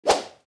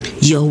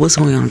Yo, what's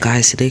going on,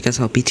 guys? Today guys,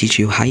 I'll be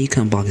teaching you how you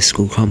can unblock a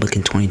school Chromebook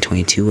in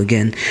 2022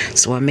 again.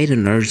 So I made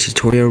another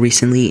tutorial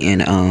recently,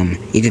 and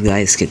you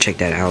guys can check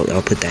that out.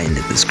 I'll put that in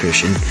the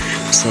description.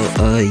 So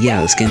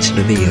yeah, let's get into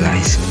the video,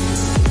 guys.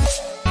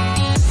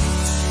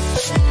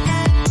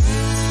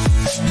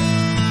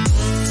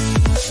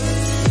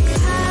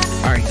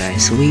 Alright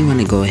guys, so what you want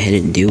to go ahead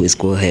and do is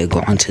go ahead and go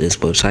onto this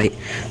website.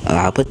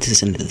 I'll put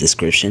this in the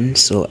description.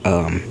 So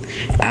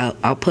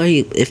I'll play,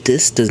 if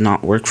this does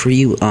not work for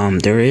you,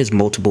 there is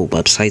multiple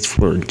websites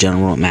for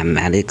general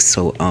mathematics.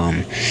 So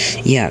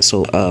yeah,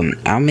 so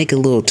I'll make a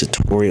little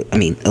tutorial, a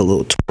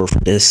little tour for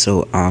this.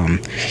 So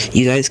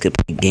you guys could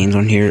play games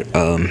on here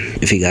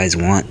if you guys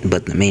want,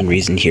 but the main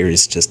reason here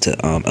is just to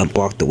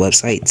unblock the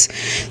websites.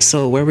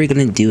 So what we're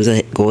gonna do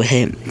is go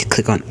ahead and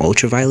click on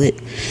ultraviolet.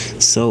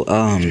 So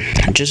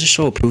just to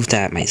show proof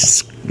that my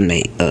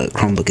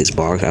Chromebook is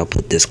blocked, I'll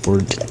put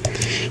Discord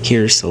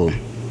here. So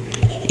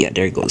yeah,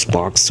 there it goes,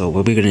 blocked. So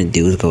what we're gonna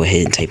do is go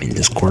ahead and type in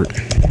Discord.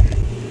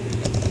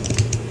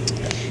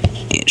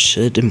 It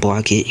should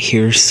unblock it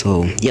here.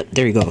 So yep,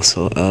 there you go.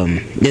 So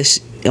this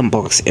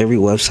unblocks every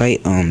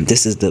website.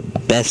 This is the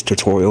best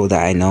tutorial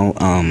that I know.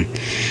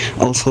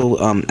 Also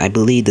I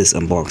believe this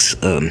unblocks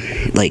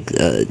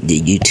the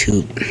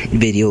YouTube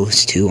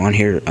videos too on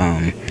here,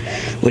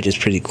 which is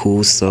pretty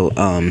cool. So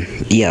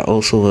yeah,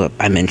 also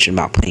I mentioned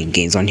about playing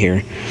games on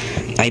here.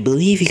 I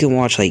believe you can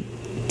watch like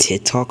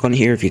TikTok on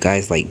here if you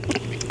guys like,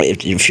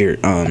 if your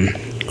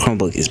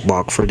Chromebook is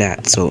blocked for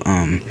that. So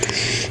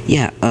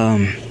yeah,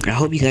 I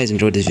hope you guys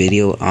enjoyed this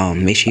video.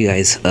 Make sure you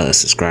guys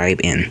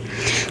subscribe and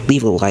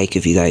leave a like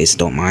if you guys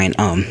don't mind.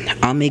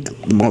 I'll make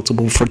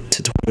multiple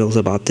tutorials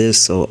about this.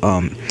 So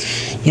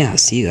yeah,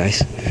 see you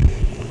guys.